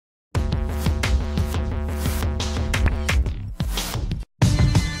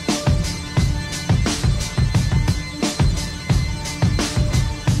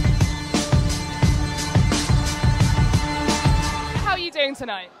doing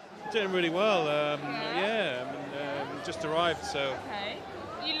tonight? Doing really well. Yeah, I mean, just arrived, so. Okay.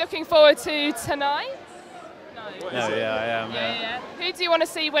 Are you looking forward to tonight? No. No, yeah, I am. Yeah. Who do you want to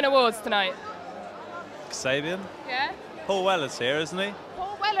see win awards tonight? Sabian? Yeah. Paul Weller's here, isn't he?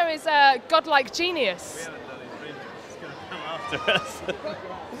 Paul Weller is a godlike genius. We haven't done his remix. He's going to come after us.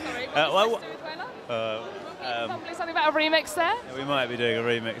 Sorry, what well, do with Weller? Probably something about a remix there? Yeah, we might be doing a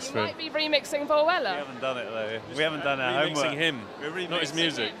remix You for him. might be remixing Paul Weller. We haven't done it though. We haven't done our homework. Remixing him, We're not his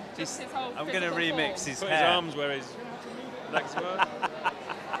music. Just his whole I'm going to physical remix form. his Put hair. his arms where his legs were.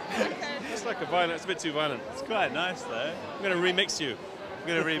 It's like a violent, it's a bit too violent. It's quite nice though. I'm going to remix you. I'm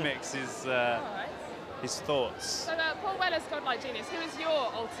going to remix his thoughts. So Paul Weller's godlike genius. Who is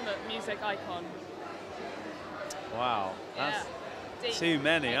your ultimate music icon? Wow. That's Deep. too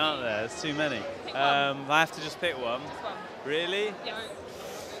many, aren't there? There's too many. Pick one. I have to just pick one. Just one. Really? Yeah.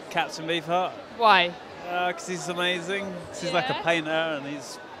 Captain Beefheart. Why? Because he's amazing. He's like a painter, and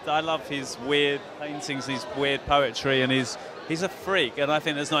I love his weird paintings, his weird poetry, and he's a freak. And I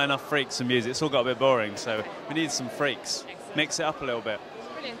think there's not enough freaks in music. It's all got a bit boring, so we need some freaks. Excellent. Mix it up a little bit.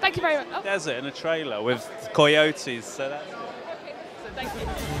 Brilliant. Thank you very much. Oh. Desert in a trailer with coyotes, so that's. Okay. So thank you.